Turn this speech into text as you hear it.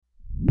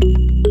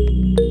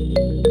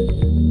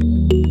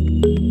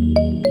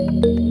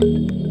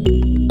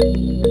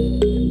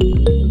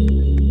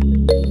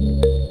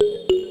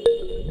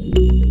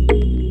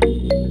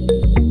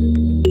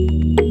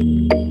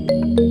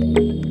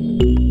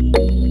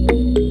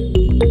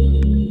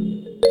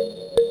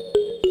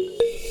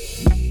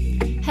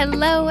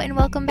Hello and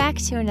welcome back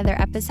to another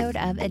episode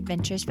of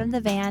Adventures from the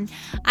Van.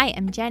 I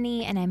am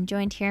Jenny and I'm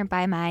joined here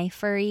by my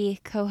furry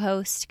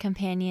co-host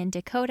companion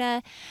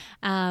Dakota.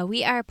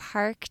 We are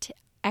parked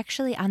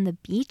actually on the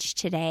beach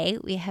today.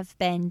 We have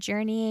been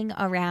journeying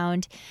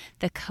around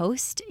the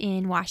coast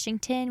in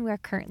Washington. We're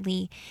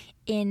currently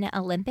in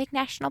Olympic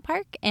National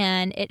Park,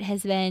 and it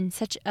has been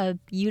such a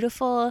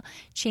beautiful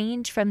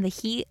change from the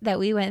heat that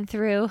we went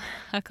through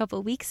a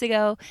couple weeks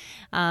ago.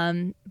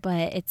 But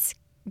it's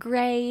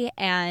gray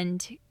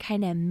and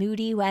kind of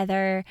moody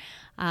weather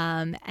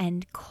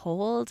and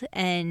cold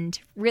and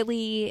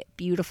really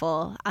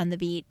beautiful on the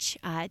beach.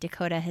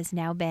 Dakota has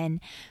now been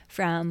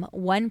from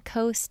one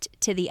coast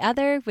to the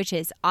other, which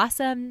is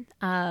awesome.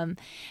 And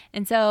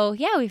so,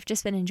 yeah, we've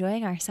just been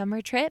enjoying our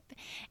summer trip,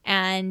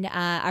 and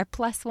our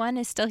plus one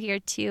is still here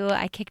too.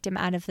 I kicked him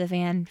out of the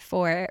van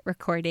for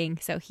recording,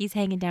 so he's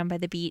hanging down by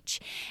the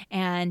beach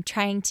and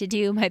trying to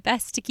do my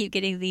best to keep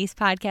getting these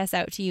podcasts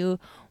out to you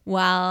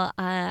while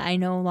I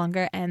no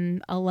longer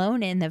am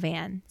alone in the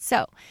van.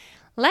 So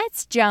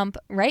let's jump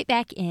right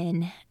back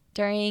in.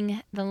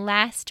 During the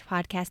last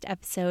podcast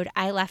episode,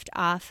 I left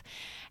off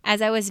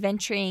as I was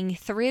venturing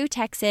through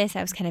Texas.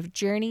 I was kind of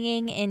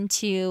journeying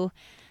into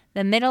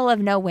the middle of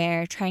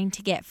nowhere, trying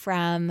to get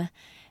from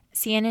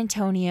San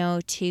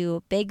Antonio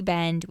to Big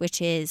Bend,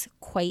 which is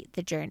quite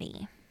the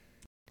journey.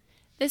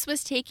 This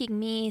was taking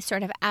me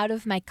sort of out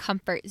of my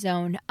comfort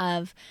zone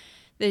of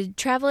the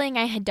traveling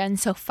I had done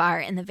so far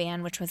in the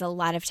van, which was a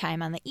lot of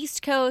time on the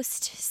East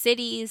Coast,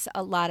 cities,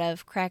 a lot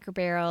of Cracker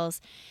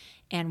Barrels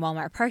and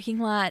Walmart parking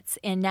lots,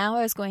 and now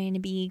I was going to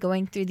be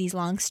going through these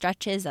long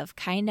stretches of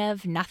kind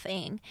of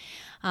nothing.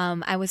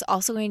 I was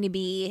also going to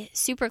be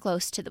super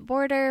close to the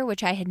border,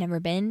 which I had never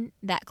been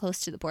that close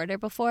to the border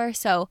before,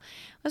 so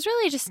I was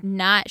really just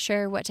not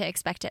sure what to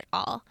expect at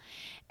all.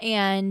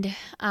 And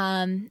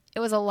it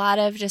was a lot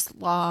of just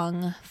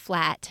long,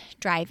 flat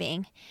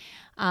driving.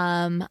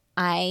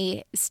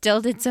 I still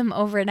did some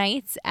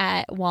overnights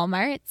at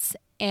Walmart's,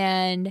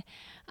 and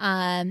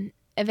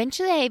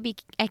eventually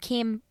I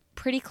came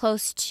pretty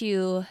close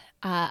to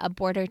a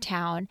border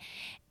town,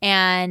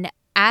 and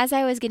as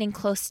I was getting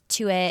close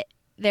to it,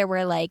 there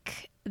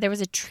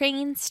was a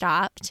train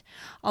stopped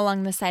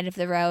along the side of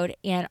the road,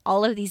 and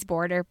all of these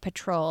border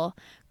patrol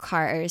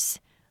cars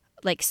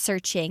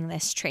searching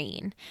this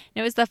train.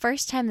 And it was the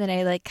first time that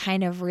I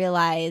kind of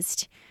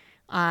realized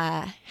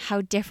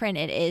how different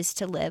it is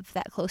to live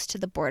that close to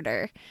the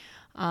border,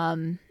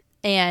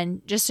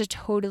 and just a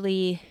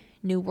totally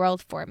new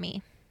world for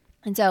me.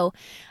 And so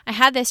I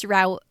had this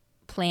route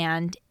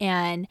planned,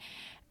 and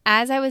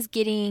as I was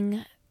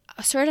getting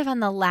sort of on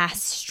the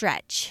last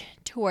stretch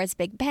towards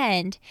Big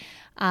Bend,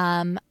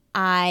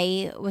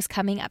 I was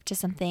coming up to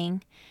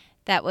something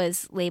that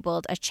was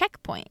labeled a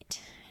checkpoint.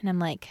 And I'm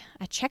like,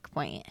 a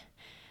checkpoint?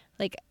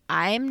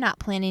 I'm not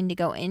planning to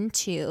go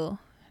into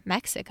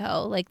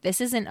Mexico.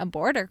 This isn't a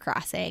border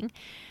crossing,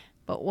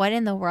 but what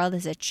in the world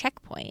is a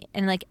checkpoint?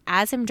 And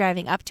as I'm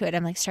driving up to it,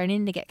 I'm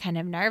starting to get kind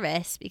of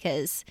nervous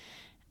because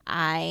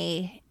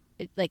I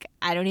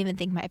don't even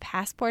think my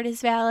passport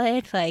is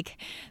valid. The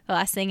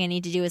last thing I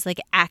need to do is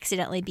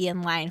accidentally be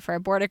in line for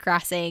a border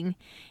crossing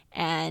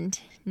and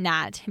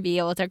not be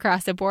able to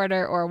cross a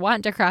border or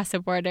want to cross a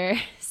border.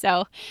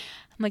 So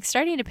I'm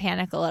starting to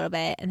panic a little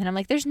bit, and then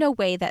I'm there's no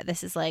way that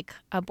this is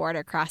a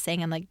border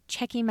crossing. I'm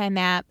checking my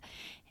map,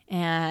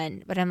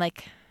 but I'm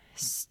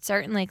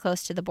certainly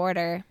close to the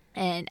border,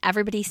 and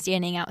everybody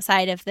standing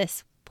outside of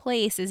this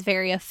place is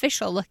very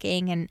official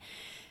looking, and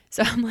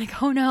so I'm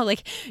oh no,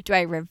 do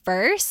I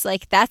reverse?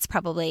 That's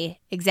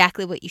probably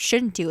exactly what you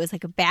shouldn't do, is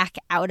back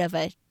out of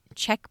a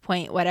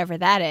checkpoint, whatever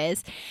that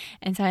is.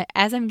 And so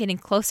as I'm getting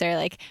closer,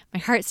 my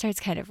heart starts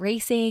kind of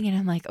racing, and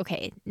I'm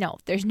okay, no,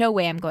 there's no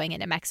way I'm going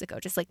into Mexico.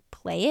 Just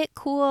play it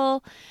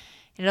cool.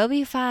 It'll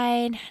be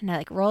fine. And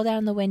I roll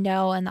down the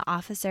window, and the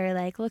officer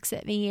looks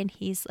at me, and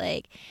he's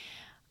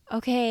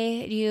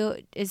okay,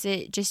 is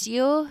it just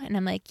you? And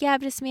I'm yeah,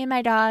 just me and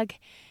my dog.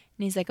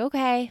 And he's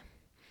okay.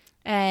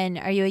 And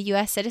are you a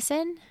U.S.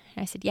 citizen?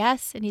 And I said,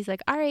 yes. And he's all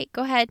right,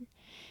 go ahead.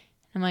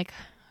 I'm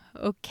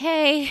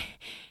okay.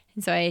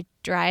 And so I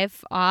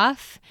drive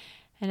off,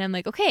 and I'm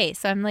okay,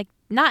 so I'm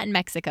not in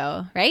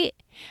Mexico, right?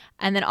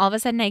 And then all of a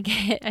sudden I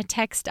get a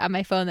text on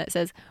my phone that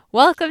says,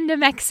 welcome to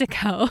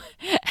Mexico.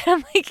 And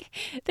I'm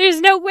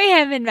there's no way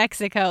I'm in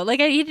Mexico. He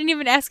didn't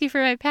even ask me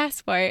for my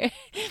passport.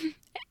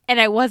 And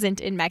I wasn't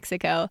in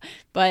Mexico,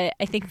 but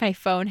I think my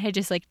phone had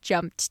just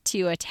jumped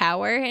to a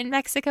tower in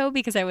Mexico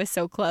because I was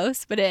so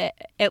close, but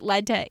it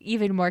led to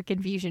even more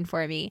confusion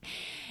for me.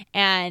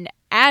 And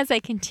as I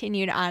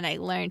continued on, I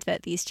learned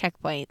that these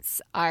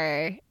checkpoints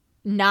are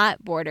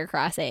not border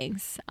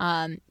crossings,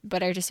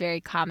 but are just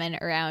very common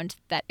around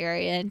that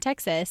area in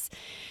Texas.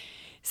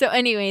 So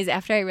anyways,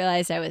 after I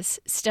realized I was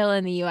still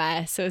in the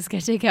U.S., so it was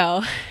good to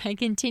go, I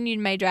continued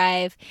my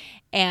drive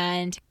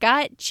and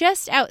got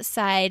just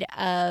outside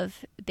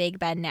of Big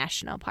Bend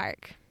National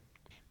Park.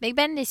 Big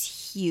Bend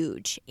is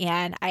huge,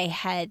 and I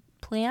had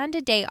planned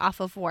a day off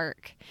of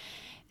work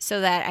so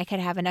that I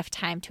could have enough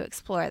time to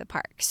explore the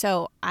park.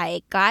 So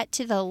I got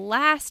to the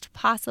last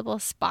possible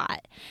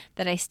spot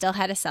that I still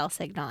had a cell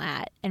signal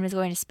at and was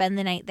going to spend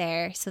the night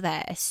there so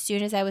that as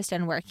soon as I was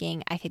done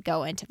working, I could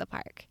go into the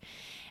park.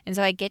 And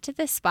so I get to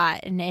this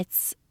spot, and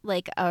it's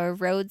like a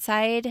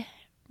roadside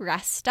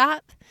rest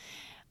stop.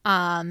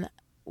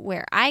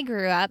 Where I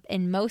grew up,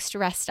 and most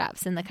rest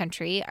stops in the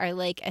country are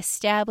like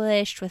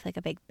established with like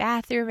a big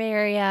bathroom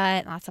area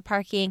and lots of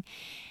parking.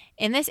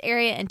 In this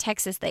area in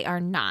Texas, they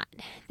are not.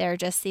 They're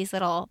just these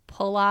little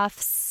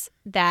pull-offs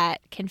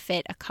that can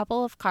fit a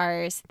couple of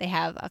cars. They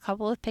have a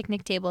couple of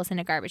picnic tables and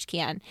a garbage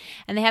can,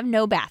 and they have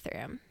no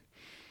bathroom.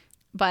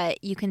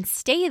 But you can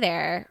stay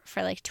there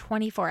for like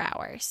 24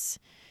 hours.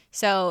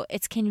 So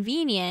it's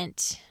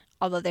convenient,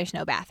 although there's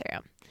no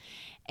bathroom.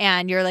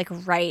 And you're like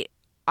right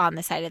on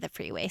the side of the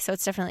freeway. So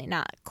it's definitely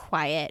not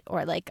quiet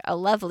or like a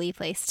lovely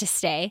place to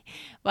stay,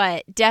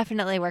 but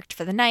definitely worked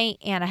for the night,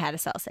 and I had a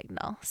cell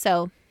signal.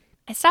 So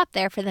I stopped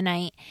there for the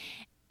night.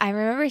 I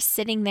remember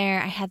sitting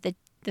there. I had the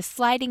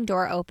sliding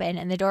door open,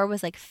 and the door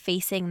was like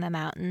facing the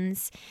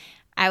mountains.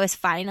 I was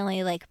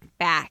finally like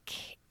back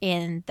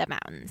in the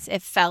mountains.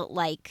 It felt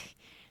like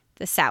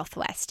the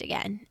Southwest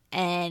again.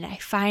 And I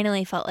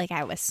finally felt like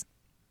I was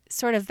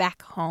sort of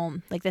back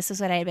home. Like this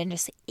is what I had been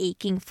just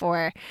aching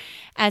for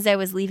as I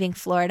was leaving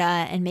Florida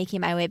and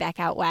making my way back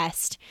out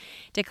west.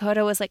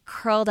 Dakota was like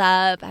curled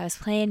up. I was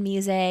playing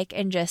music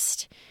and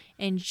just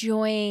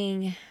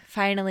enjoying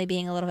finally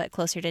being a little bit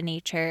closer to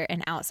nature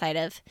and outside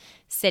of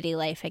city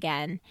life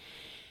again.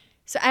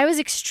 So I was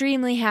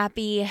extremely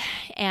happy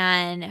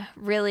and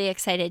really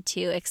excited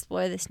to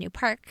explore this new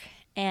park.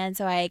 And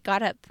so I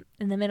got up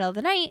in the middle of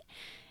the night,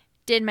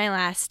 did my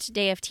last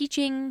day of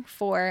teaching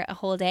for a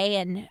whole day.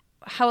 And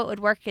how it would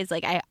work is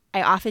like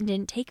I often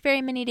didn't take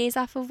very many days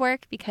off of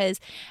work because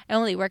I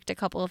only worked a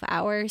couple of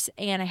hours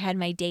and I had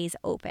my days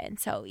open.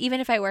 So even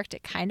if I worked,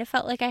 it kind of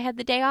felt like I had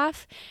the day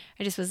off.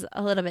 I just was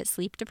a little bit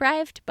sleep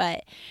deprived.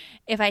 But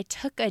if I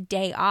took a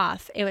day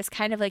off, it was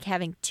kind of like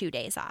having 2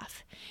 days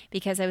off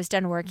because I was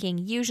done working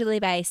usually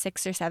by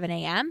 6 or 7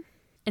 a.m.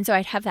 And so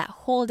I'd have that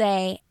whole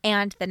day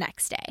and the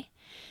next day.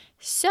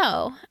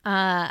 So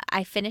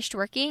I finished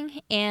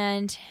working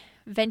and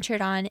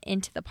ventured on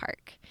into the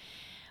park.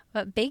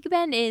 But Big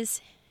Bend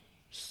is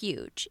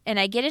huge. And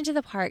I get into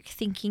the park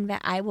thinking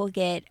that I will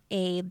get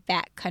a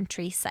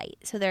backcountry site.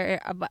 So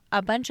there are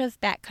a bunch of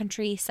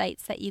backcountry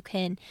sites that you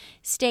can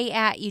stay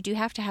at. You do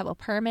have to have a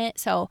permit.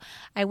 So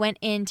I went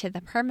into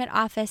the permit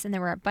office and there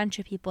were a bunch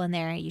of people in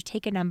there. You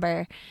take a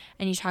number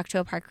and you talk to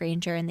a park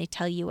ranger and they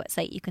tell you what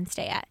site you can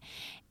stay at.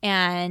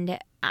 And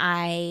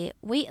I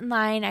wait in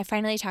line. I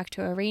finally talk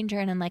to a ranger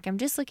and I'm like, I'm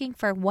just looking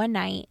for one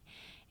night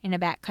in a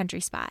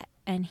backcountry spot.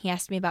 And he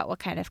asked me about what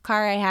kind of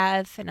car I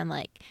have. And I'm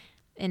like,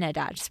 in a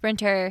Dodge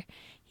Sprinter.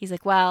 He's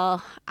like,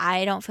 well,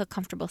 I don't feel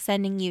comfortable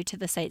sending you to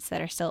the sites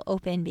that are still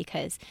open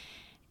because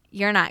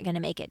you're not going to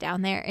make it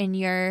down there in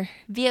your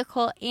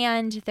vehicle.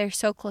 And they're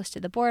so close to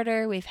the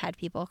border. We've had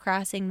people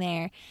crossing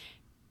there.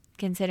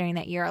 Considering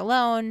that you're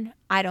alone,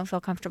 I don't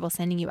feel comfortable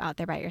sending you out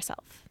there by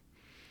yourself.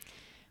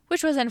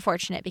 Which was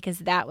unfortunate because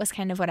that was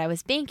kind of what I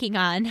was banking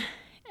on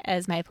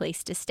as my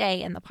place to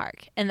stay in the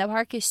park. And the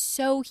park is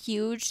so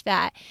huge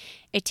that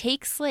it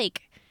takes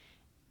like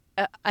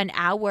an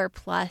hour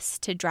plus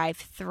to drive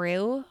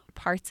through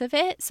parts of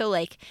it. So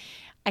like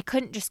I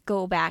couldn't just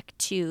go back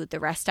to the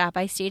rest stop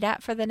I stayed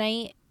at for the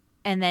night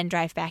and then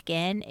drive back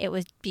in. It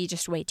would be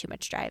just way too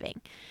much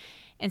driving.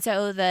 And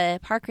so the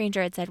park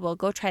ranger had said, well,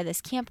 go try this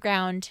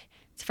campground.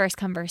 It's first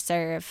come, first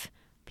serve.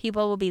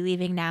 People will be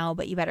leaving now,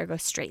 but you better go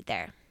straight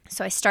there.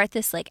 So I start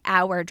this like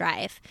hour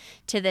drive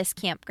to this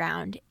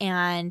campground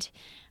and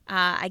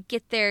I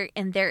get there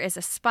and there is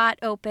a spot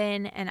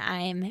open and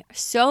I'm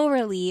so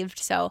relieved.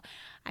 So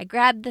I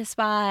grabbed the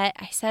spot.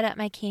 I set up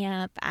my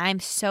camp. I'm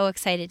so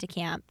excited to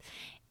camp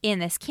in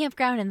this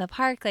campground in the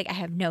park. Like I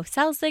have no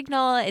cell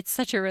signal. It's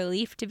such a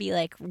relief to be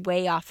like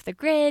way off the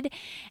grid.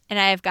 And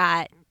I've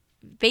got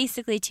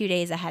basically 2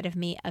 days ahead of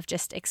me of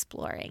just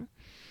exploring.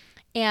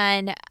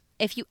 And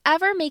if you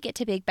ever make it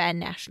to Big Bend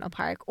National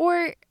Park,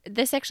 or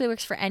this actually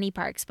works for any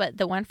parks, but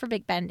the one for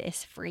Big Bend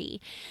is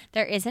free.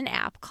 There is an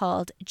app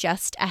called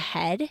Just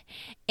Ahead,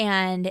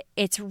 and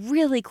it's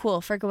really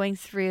cool for going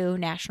through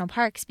national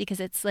parks because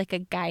it's like a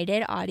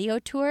guided audio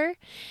tour,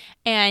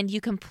 and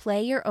you can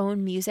play your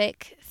own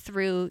music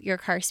through your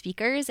car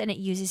speakers, and it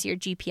uses your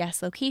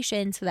GPS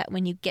location so that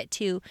when you get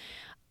to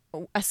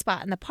a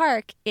spot in the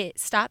park, it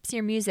stops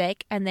your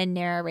music and then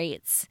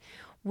narrates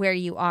where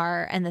you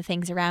are and the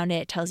things around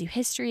it. It tells you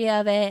history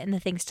of it and the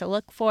things to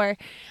look for.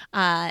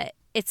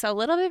 It's a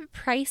little bit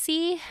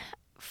pricey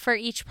for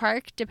each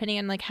park depending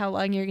on like how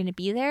long you're going to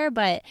be there,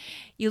 but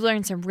you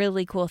learn some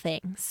really cool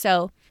things.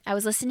 So I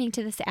was listening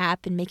to this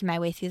app and making my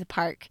way through the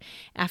park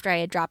after I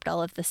had dropped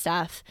all of the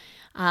stuff.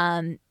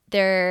 I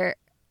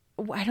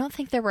don't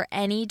think there were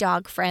any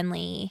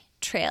dog-friendly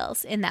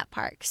trails in that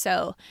park.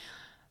 So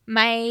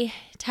my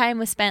time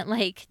was spent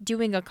like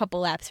doing a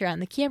couple laps around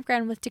the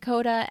campground with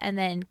Dakota and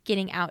then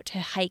getting out to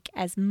hike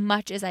as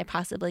much as I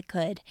possibly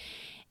could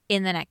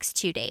in the next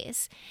 2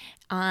 days.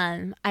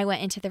 I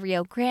went into the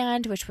Rio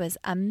Grande, which was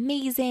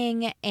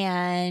amazing,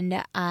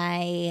 and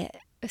I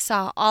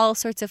saw all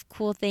sorts of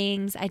cool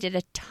things. I did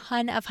a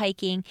ton of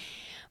hiking,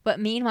 but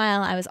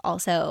meanwhile, I was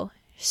also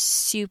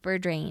super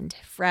drained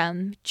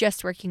from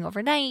just working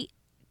overnight,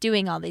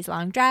 doing all these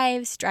long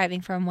drives, driving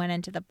from one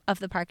end of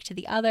the park to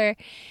the other.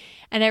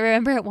 And I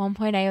remember at one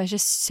point I was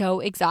just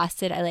so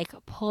exhausted. I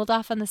pulled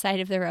off on the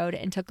side of the road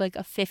and took a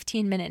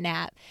 15-minute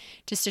nap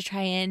just to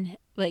try and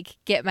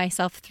get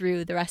myself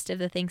through the rest of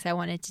the things I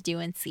wanted to do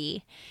and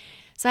see.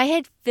 So I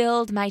had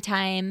filled my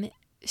time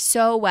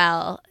so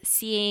well,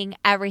 seeing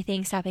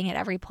everything, stopping at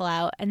every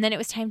pullout. And then it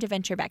was time to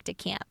venture back to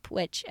camp,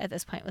 which at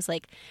this point was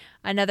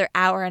another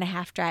hour and a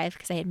half drive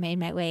because I had made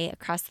my way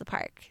across the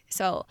park.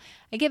 So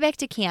I get back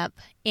to camp,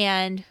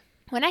 and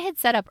when I had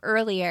set up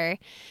earlier,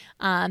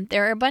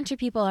 there were a bunch of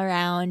people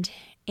around,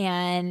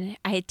 and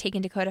I had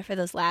taken Dakota for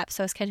those laps.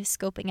 So I was kind of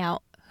scoping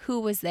out who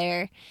was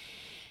there.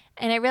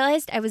 And I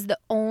realized I was the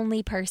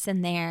only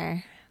person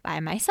there by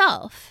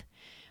myself,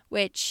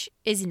 which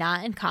is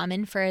not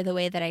uncommon for the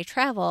way that I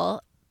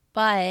travel.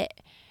 But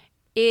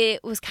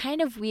it was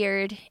kind of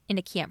weird in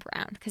a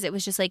campground because it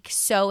was just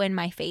so in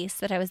my face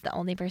that I was the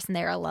only person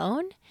there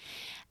alone.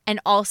 And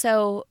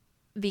also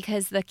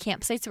because the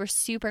campsites were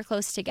super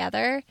close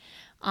together,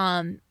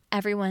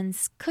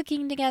 everyone's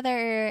cooking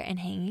together and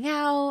hanging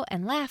out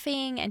and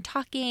laughing and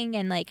talking.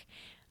 And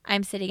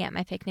I'm sitting at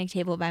my picnic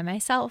table by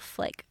myself,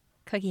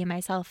 cooking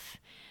myself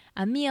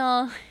a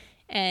meal.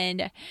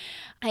 And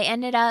I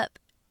ended up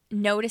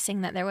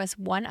noticing that there was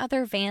one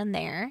other van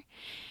there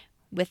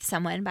with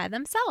someone by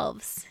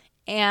themselves,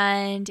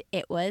 and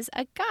it was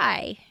a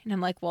guy. And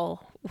I'm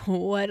well,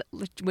 what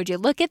would you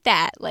look at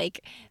that?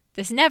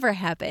 This never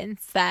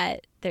happens,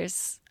 that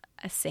there's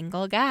a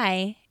single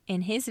guy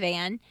in his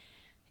van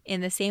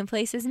in the same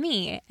place as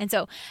me. And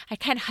so I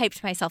kind of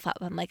hyped myself up.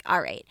 I'm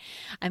all right,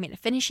 I'm going to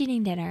finish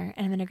eating dinner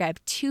and I'm going to grab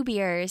 2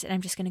 beers and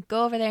I'm just going to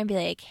go over there and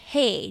be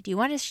hey, do you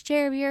want to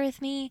share a beer with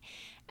me?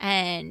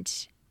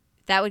 And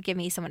that would give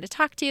me someone to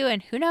talk to,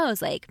 and who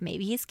knows,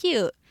 maybe he's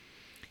cute.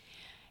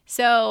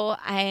 So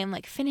I'm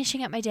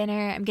finishing up my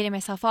dinner. I'm getting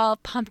myself all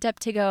pumped up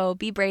to go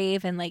be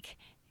brave and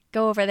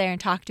go over there and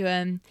talk to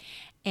him.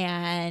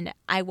 And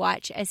I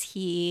watch as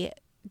he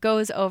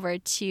goes over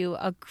to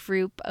a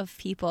group of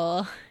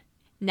people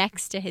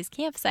next to his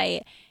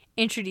campsite,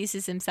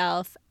 introduces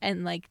himself,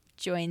 and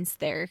joins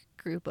their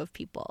group of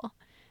people.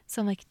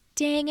 So I'm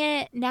dang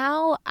it,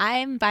 now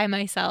I'm by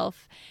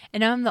myself,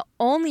 and I'm the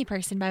only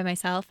person by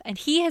myself, and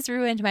he has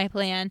ruined my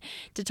plan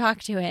to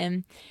talk to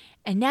him.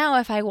 And now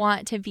if I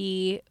want to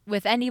be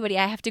with anybody,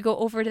 I have to go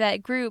over to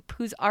that group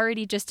who's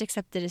already just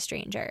accepted a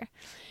stranger.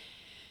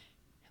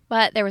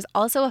 But there was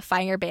also a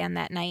fire ban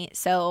that night.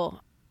 So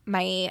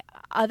my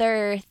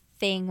other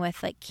thing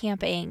with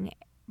camping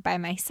by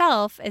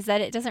myself is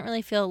that it doesn't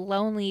really feel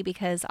lonely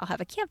because I'll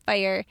have a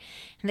campfire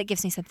and that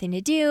gives me something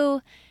to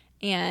do,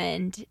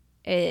 and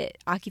it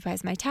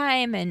occupies my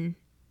time, and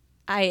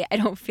I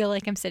don't feel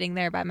like I'm sitting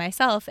there by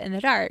myself in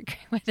the dark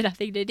with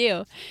nothing to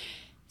do.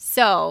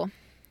 So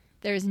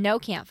there was no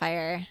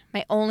campfire.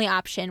 My only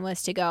option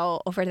was to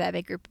go over to that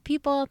big group of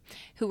people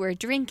who were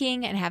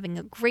drinking and having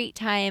a great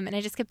time. And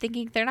I just kept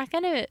thinking they're not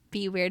going to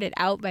be weirded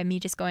out by me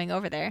just going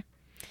over there.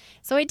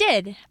 So I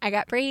did. I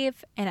got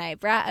brave and I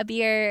brought a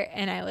beer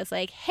and I was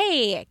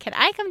hey, can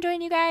I come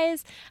join you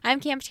guys? I'm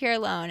camped here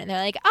alone. And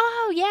they're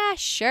oh, yeah,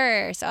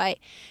 sure. So I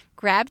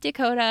grabbed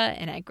Dakota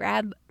and I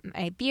grabbed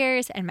my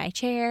beers and my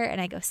chair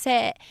and I go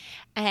sit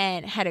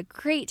and had a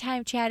great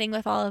time chatting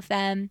with all of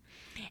them.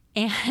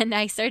 And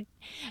I'm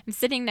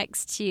sitting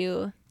next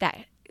to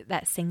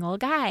that single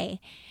guy,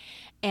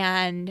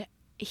 and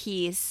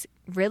he's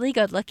really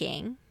good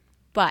looking,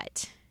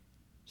 but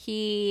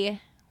he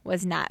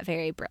was not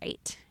very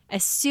bright.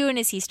 As soon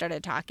as he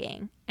started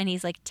talking, and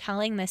he's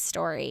telling this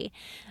story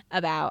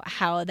about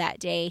how that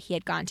day he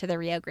had gone to the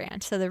Rio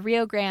Grande. So the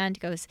Rio Grande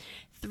goes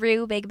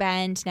through Big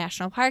Bend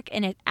National Park,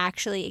 and it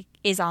actually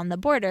is on the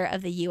border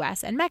of the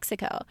U.S. and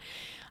Mexico.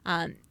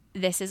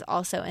 This is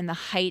also in the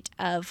height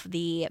of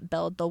the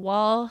build the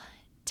wall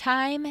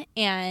time.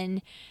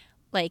 And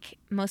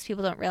most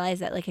people don't realize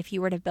that if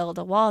you were to build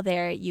a wall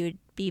there, you'd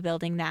be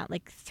building that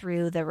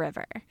through the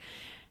river.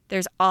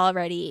 There's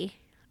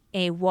already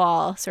a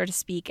wall, so to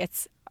speak.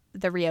 It's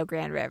the Rio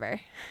Grande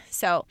River.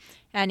 So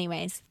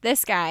anyways,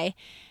 this guy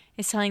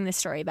is telling the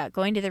story about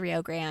going to the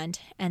Rio Grande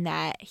and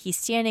that he's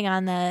standing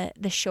on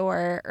the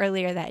shore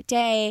earlier that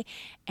day,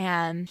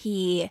 and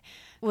he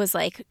was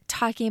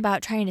talking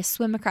about trying to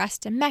swim across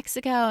to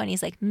Mexico, and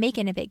he's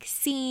making a big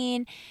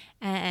scene,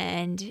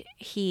 and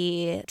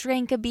he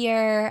drank a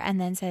beer and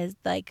then says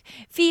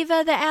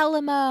Viva the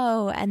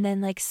Alamo, and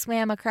then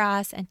swam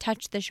across and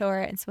touched the shore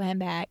and swam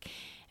back,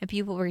 and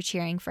people were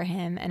cheering for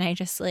him. And I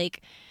just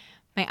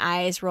my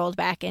eyes rolled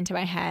back into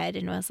my head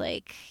and was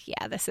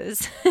yeah, this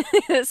is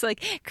this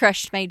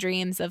crushed my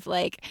dreams of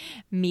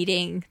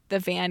meeting the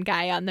van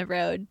guy on the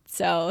road.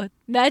 So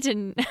that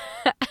didn't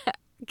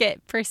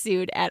get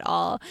pursued at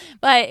all.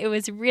 But it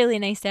was really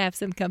nice to have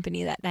some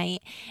company that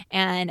night.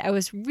 And I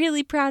was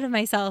really proud of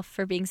myself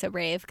for being so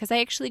brave because I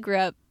actually grew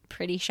up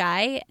pretty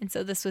shy. And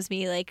so this was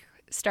me like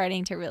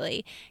starting to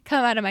really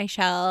come out of my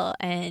shell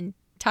and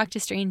talk to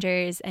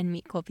strangers and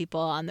meet cool people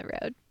on the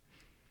road.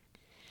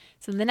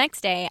 So the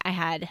next day I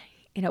had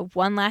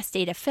one last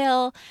day to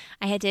fill.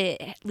 I had to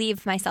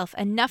leave myself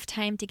enough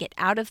time to get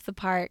out of the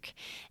park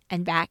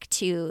and back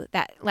to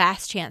that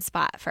last chance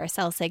spot for a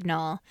cell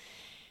signal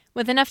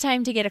with enough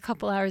time to get a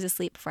couple hours of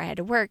sleep before I had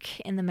to work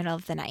in the middle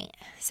of the night.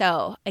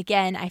 So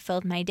again, I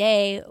filled my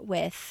day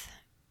with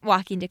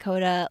walking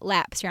Dakota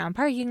laps around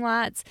parking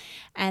lots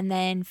and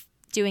then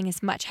doing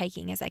as much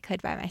hiking as I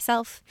could by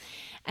myself.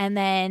 And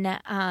then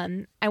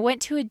I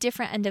went to a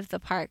different end of the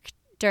park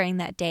during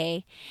that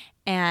day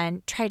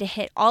and try to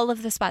hit all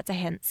of the spots I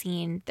hadn't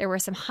seen. There were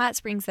some hot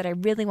springs that I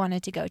really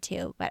wanted to go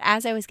to, but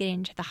as I was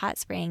getting to the hot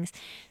springs,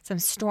 some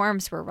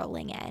storms were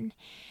rolling in.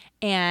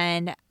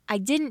 And I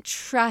didn't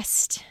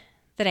trust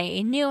that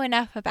I knew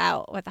enough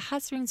about what the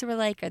hot springs were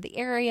like or the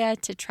area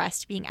to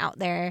trust being out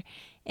there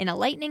in a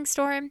lightning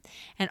storm.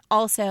 And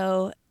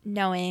also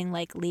knowing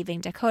like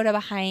leaving Dakota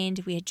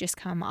behind, we had just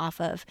come off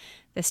of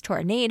this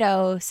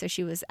tornado, so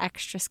she was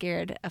extra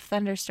scared of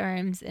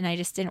thunderstorms, and I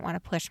just didn't want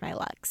to push my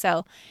luck.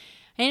 So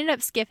I ended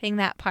up skipping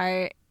that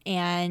part,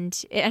 and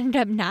it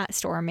ended up not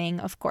storming,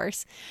 of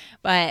course,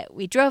 but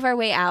we drove our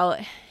way out,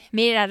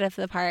 made it out of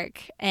the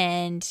park,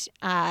 and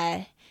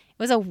it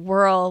was a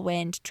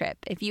whirlwind trip.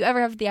 If you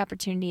ever have the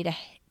opportunity to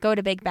go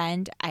to Big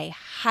Bend, I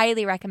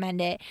highly recommend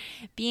it.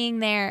 Being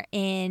there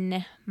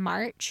in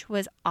March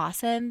was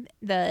awesome.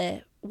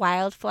 The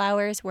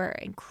wildflowers were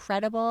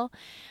incredible,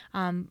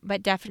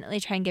 but definitely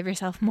try and give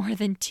yourself more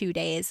than 2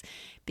 days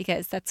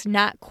because that's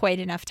not quite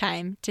enough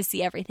time to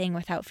see everything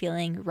without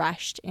feeling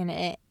rushed, and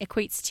it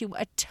equates to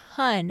a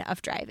ton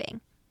of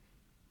driving.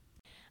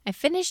 I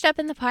finished up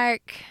in the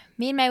park,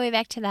 made my way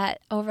back to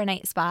that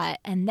overnight spot,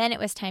 and then it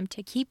was time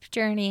to keep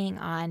journeying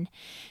on.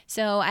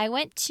 So I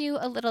went to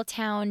a little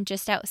town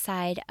just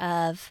outside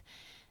of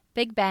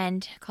Big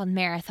Bend called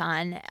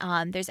Marathon.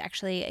 There's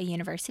actually a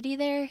university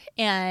there,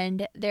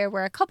 and there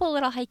were a couple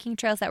little hiking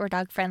trails that were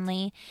dog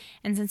friendly.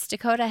 And since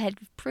Dakota had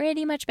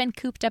pretty much been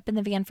cooped up in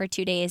the van for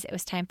 2 days, it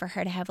was time for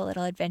her to have a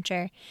little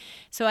adventure.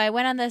 So I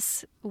went on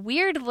this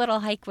weird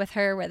little hike with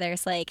her where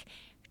there's like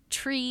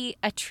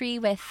a tree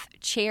with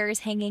chairs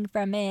hanging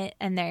from it,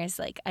 and there's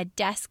like a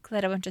desk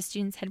that a bunch of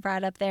students had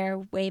brought up there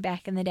way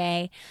back in the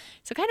day.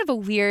 So kind of a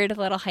weird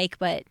little hike,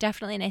 but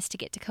definitely nice to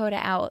get Dakota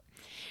out.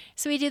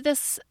 So we did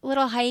this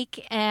little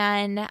hike,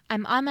 and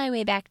I'm on my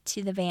way back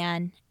to the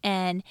van,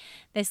 and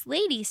this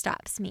lady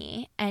stops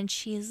me, and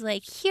she's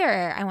like,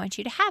 "Here, I want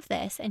you to have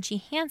this." And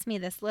she hands me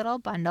this little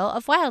bundle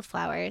of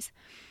wildflowers.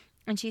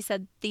 And she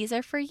said, "These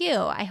are for you.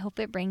 I hope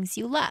it brings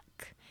you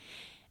luck."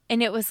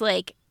 And it was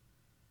like,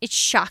 it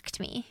shocked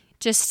me,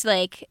 just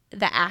like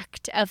the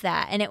act of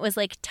that. And it was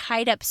like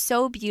tied up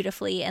so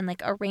beautifully and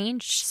like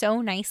arranged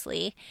so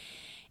nicely.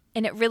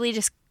 And it really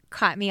just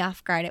caught me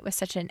off guard. It was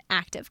such an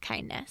act of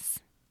kindness.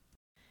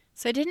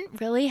 So I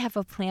didn't really have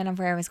a plan of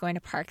where I was going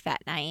to park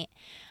that night.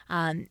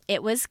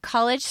 It was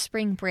college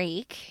spring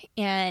break,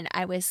 and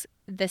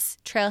this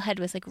trailhead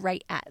was like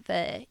right at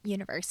the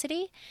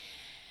university.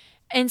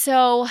 And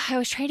so I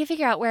was trying to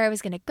figure out where I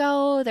was going to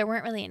go. There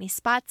weren't really any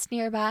spots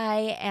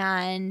nearby,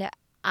 and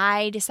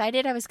I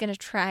decided I was going to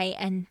try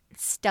and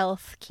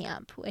stealth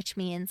camp, which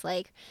means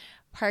like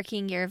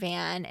parking your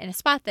van in a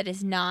spot that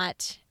is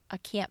not a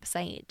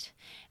campsite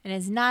and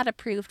is not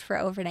approved for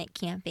overnight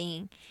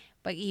camping,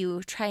 but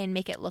you try and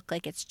make it look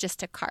like it's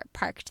just a car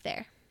parked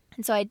there.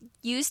 And so I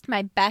used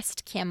my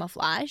best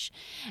camouflage,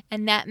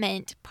 and that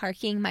meant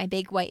parking my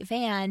big white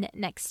van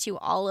next to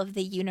all of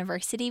the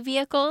university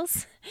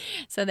vehicles.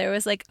 So there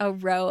was like a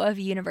row of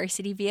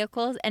university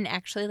vehicles and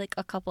actually like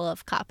a couple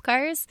of cop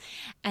cars.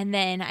 And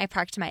then I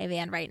parked my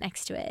van right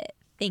next to it,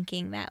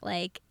 thinking that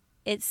like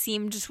it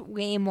seemed just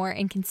way more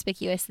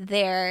inconspicuous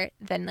there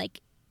than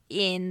like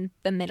in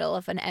the middle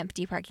of an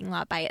empty parking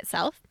lot by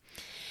itself.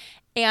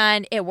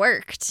 And it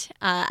worked.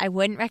 I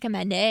wouldn't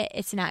recommend it.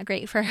 It's not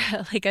great for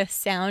like a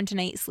sound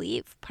night's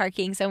sleep,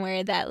 parking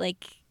somewhere that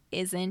like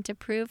isn't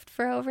approved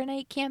for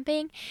overnight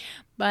camping.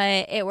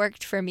 But it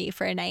worked for me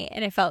for a night,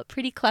 and I felt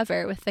pretty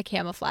clever with the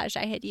camouflage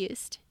I had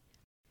used.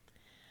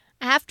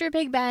 After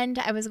Big Bend,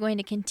 I was going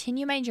to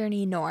continue my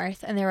journey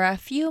north, and there were a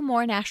few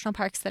more national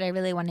parks that I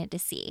really wanted to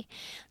see.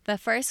 The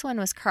first one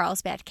was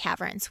Carlsbad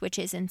Caverns, which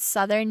is in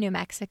southern New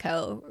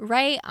Mexico,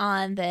 right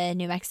on the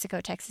New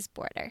Mexico-Texas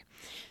border.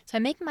 So I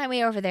make my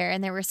way over there,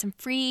 and there were some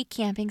free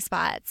camping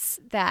spots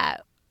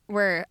that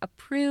were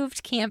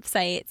approved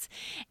campsites,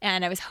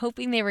 and I was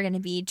hoping they were going to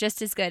be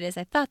just as good as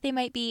I thought they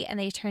might be, and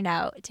they turned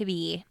out to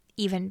be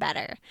even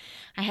better.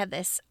 I had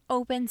this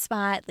open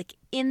spot, like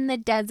in the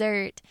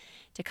desert.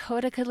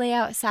 Dakota could lay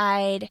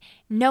outside.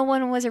 No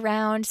one was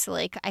around, so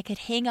like I could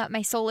hang up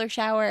my solar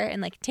shower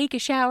and like take a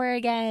shower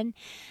again.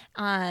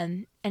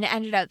 And it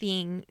ended up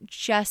being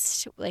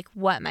just like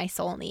what my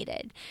soul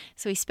needed.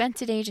 So we spent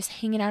the day just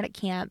hanging out at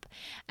camp.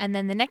 And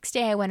then the next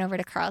day I went over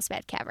to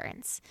Carlsbad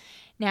Caverns.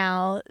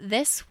 Now,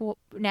 this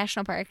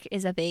national park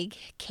is a big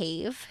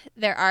cave.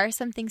 There are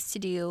some things to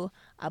do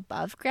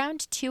above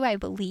ground too, I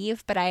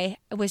believe, but I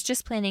was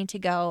just planning to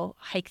go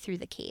hike through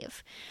the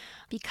cave.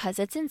 Because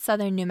it's in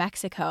southern New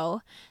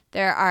Mexico,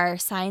 there are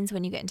signs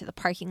when you get into the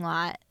parking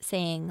lot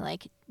saying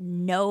like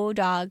no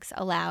dogs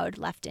allowed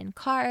left in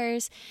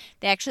cars.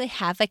 They actually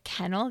have a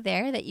kennel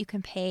there that you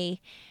can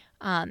pay.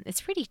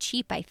 It's pretty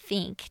cheap, I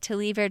think, to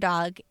leave your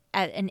dog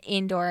at an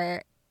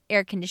indoor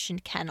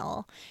air-conditioned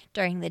kennel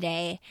during the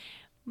day.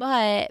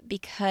 But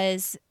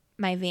because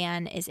my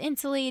van is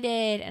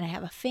insulated and I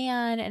have a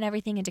fan and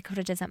everything and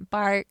Dakota doesn't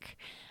bark,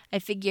 I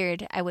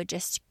figured I would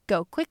just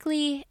go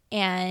quickly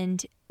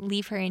and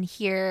leave her in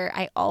here.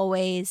 I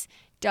always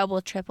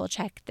double, triple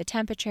check the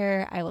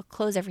temperature. I will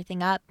close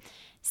everything up,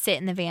 sit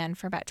in the van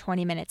for about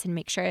 20 minutes and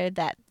make sure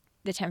that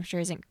the temperature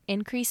isn't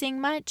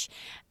increasing much,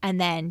 and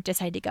then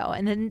decide to go.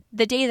 And then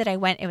the day that I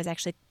went, it was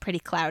actually pretty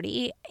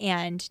cloudy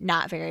and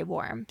not very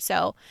warm.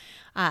 So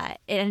it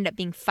ended up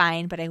being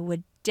fine, but I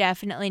would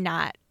definitely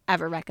not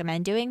ever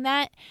recommend doing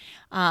that.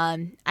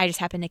 I just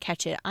happened to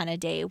catch it on a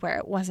day where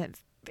it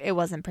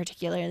wasn't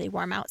particularly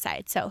warm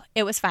outside. So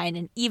it was fine.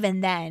 And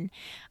even then,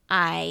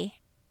 I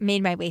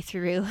made my way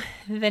through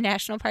the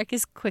national park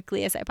as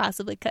quickly as I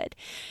possibly could.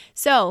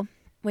 So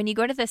when you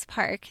go to this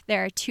park,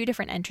 there are two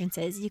different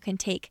entrances. You can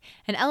take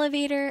an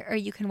elevator or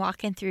you can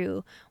walk in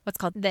through what's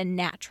called the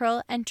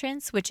natural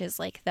entrance, which is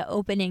like the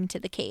opening to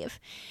the cave.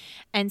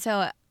 And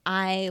so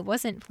I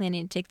wasn't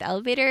planning to take the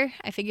elevator.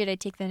 I figured I'd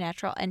take the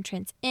natural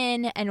entrance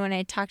in. And when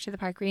I talked to the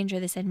park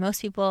ranger, they said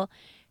most people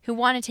who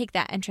want to take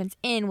that entrance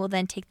in will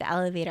then take the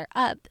elevator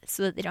up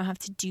so that they don't have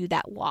to do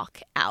that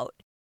walk out.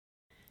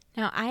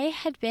 Now, I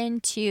had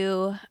been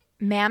to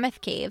Mammoth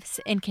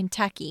Caves in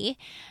Kentucky,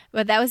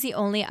 but that was the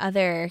only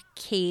other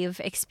cave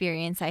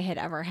experience I had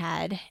ever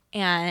had.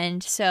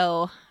 And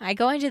so I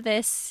go into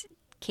this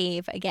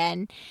cave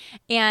again,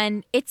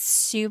 and it's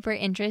super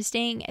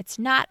interesting. It's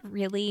not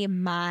really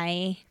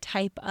my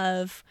type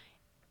of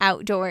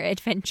outdoor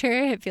adventure.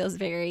 It feels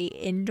very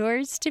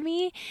indoors to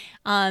me.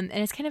 And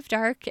it's kind of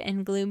dark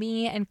and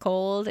gloomy and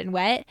cold and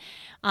wet.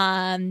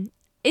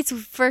 It's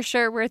for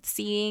sure worth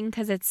seeing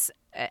because it's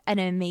an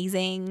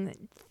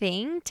amazing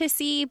thing to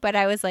see, but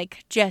I was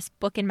like just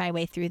booking my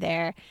way through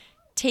there,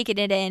 taking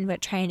it in,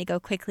 but trying to go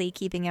quickly,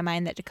 keeping in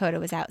mind that Dakota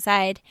was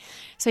outside.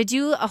 So I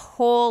do a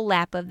whole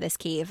lap of this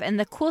cave. And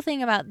the cool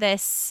thing about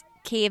this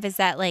cave is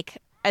that, like,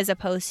 as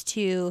opposed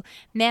to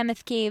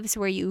Mammoth Caves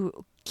where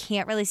you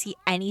can't really see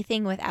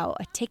anything without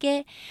a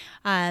ticket,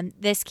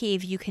 this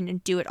cave you can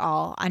do it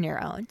all on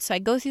your own. So I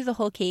go through the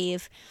whole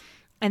cave,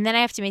 and then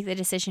I have to make the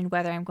decision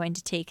whether I'm going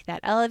to take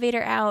that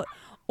elevator out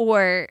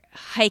or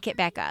hike it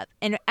back up.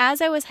 And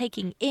as I was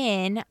hiking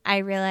in, I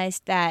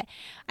realized that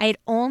I had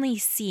only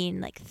seen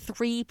like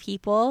 3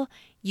 people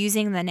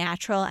using the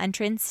natural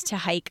entrance to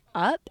hike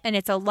up. And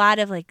it's a lot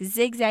of like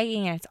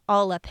zigzagging and it's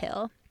all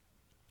uphill.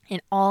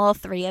 And all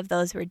 3 of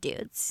those were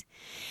dudes.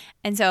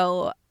 And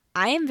so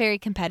I am very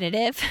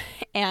competitive.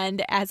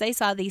 And as I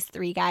saw these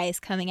 3 guys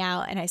coming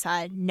out and I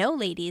saw no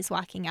ladies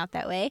walking out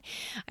that way,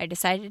 I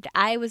decided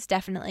I was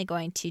definitely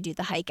going to do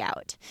the hike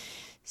out.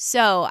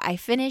 So I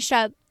finished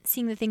up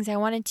seeing the things I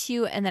wanted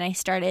to, and then I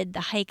started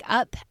the hike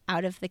up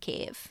out of the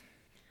cave.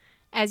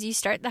 As you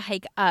start the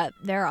hike up,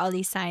 there are all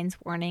these signs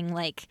warning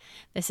like,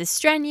 this is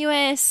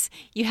strenuous,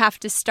 you have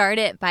to start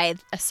it by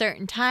a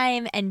certain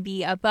time and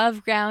be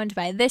above ground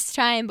by this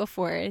time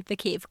before the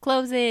cave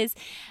closes,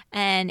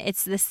 and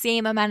it's the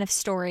same amount of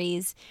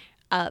stories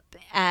up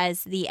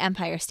as the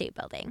Empire State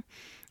Building.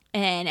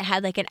 And it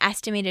had like an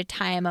estimated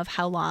time of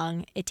how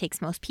long it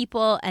takes most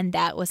people. And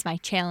that was my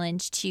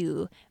challenge,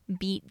 to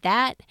beat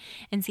that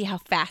and see how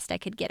fast I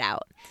could get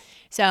out.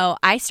 So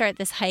I start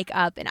this hike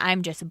up and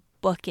I'm just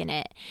booking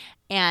it.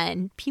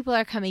 And people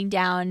are coming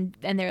down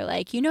and they're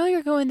like,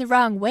 you're going the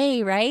wrong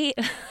way, right?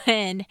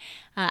 And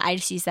I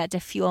just used that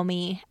to fuel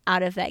me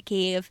out of that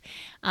cave.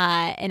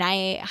 And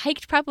I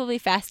hiked probably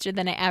faster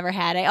than I ever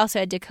had. I also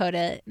had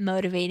Dakota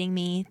motivating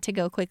me to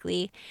go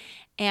quickly.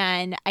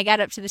 And I got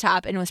up to the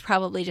top and was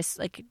probably just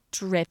like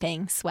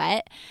dripping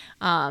sweat.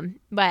 But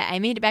I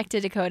made it back to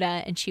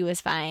Dakota and she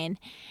was fine.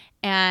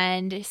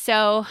 And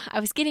so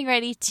I was getting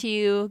ready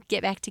to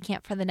get back to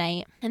camp for the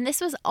night. And this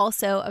was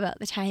also about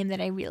the time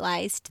that I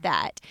realized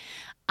that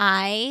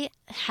I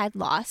had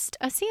lost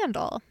a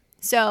sandal.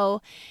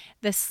 So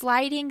the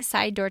sliding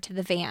side door to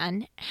the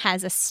van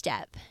has a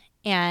step.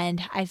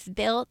 And I've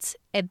built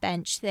a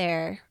bench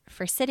there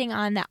for sitting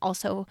on that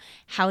also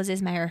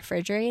houses my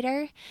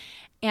refrigerator.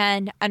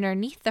 And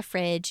underneath the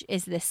fridge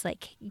is this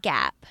like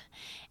gap.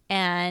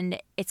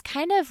 And it's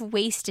kind of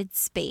wasted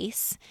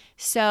space.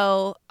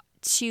 So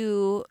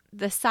to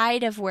the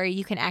side of where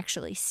you can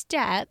actually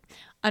step,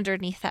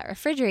 underneath that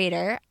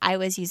refrigerator, I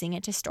was using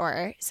it to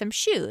store some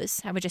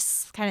shoes. I would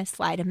just kind of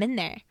slide them in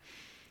there.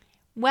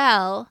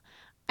 Well,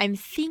 I'm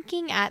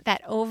thinking at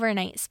that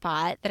overnight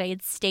spot that I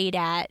had stayed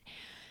at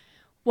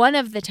one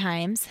of the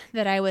times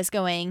that I was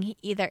going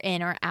either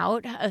in or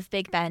out of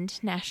Big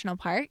Bend National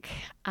Park,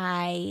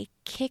 I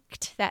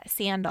kicked that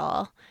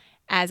sandal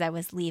as I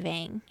was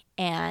leaving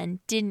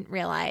and didn't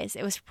realize.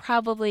 It was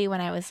probably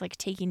when I was like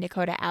taking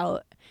Dakota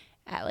out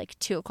at like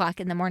 2:00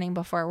 in the morning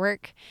before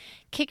work,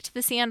 kicked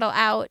the sandal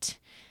out,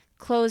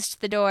 closed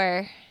the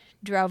door,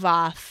 drove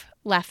off,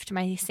 left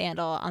my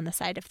sandal on the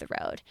side of the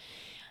road.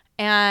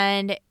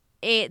 And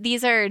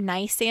these are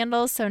nice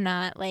sandals, so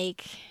not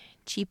like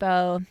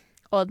cheapo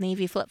Old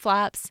Navy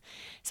flip-flops.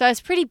 So I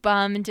was pretty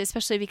bummed,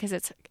 especially because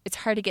it's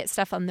hard to get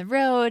stuff on the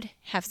road,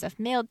 have stuff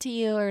mailed to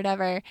you or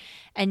whatever.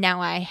 And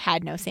now I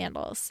had no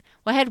sandals.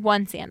 Well, I had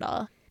one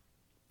sandal.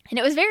 And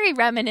it was very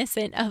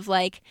reminiscent of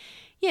like,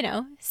 you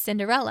know,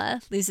 Cinderella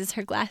loses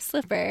her glass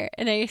slipper.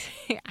 And I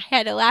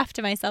had to laugh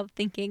to myself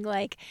thinking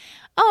like,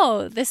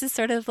 oh, this is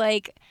sort of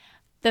like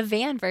the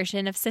van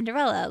version of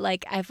Cinderella.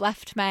 Like I've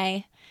left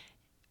my,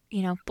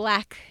 you know,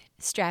 black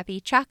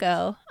strappy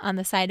Chaco on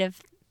the side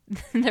of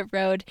the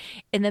road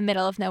in the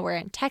middle of nowhere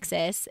in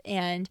Texas,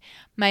 and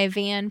my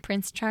van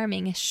Prince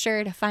Charming is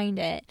sure to find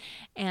it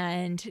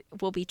and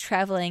will be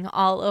traveling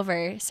all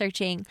over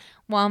searching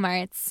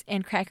Walmarts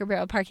and Cracker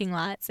Barrel parking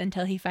lots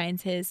until he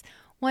finds his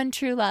one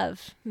true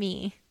love,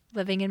 me,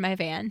 living in my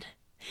van.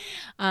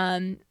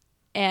 And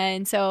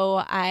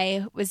so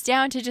I was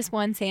down to just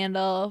one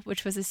sandal,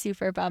 which was a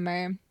super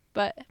bummer,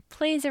 but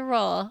plays a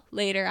role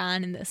later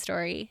on in the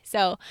story.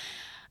 So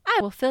I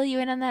will fill you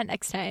in on that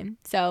next time.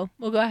 So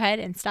we'll go ahead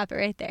and stop it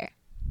right there.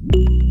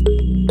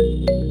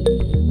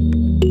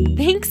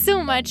 Thanks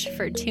so much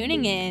for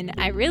tuning in.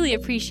 I really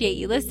appreciate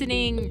you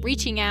listening,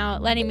 reaching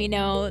out, letting me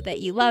know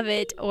that you love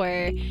it,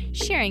 or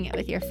sharing it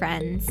with your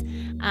friends.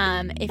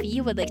 If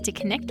you would like to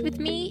connect with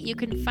me, you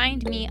can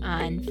find me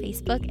on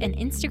Facebook and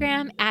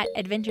Instagram at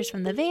Adventures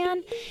from the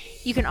Van.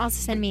 You can also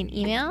send me an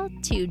email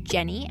to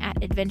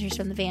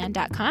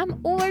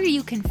jenny@adventuresfromthevan.com, or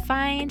you can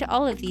find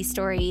all of these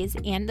stories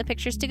and the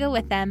pictures to go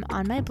with them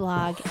on my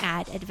blog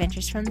at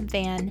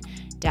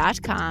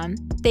adventuresfromthevan.com.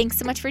 Thanks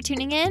so much for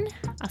tuning in.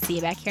 I'll see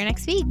you back here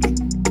next week.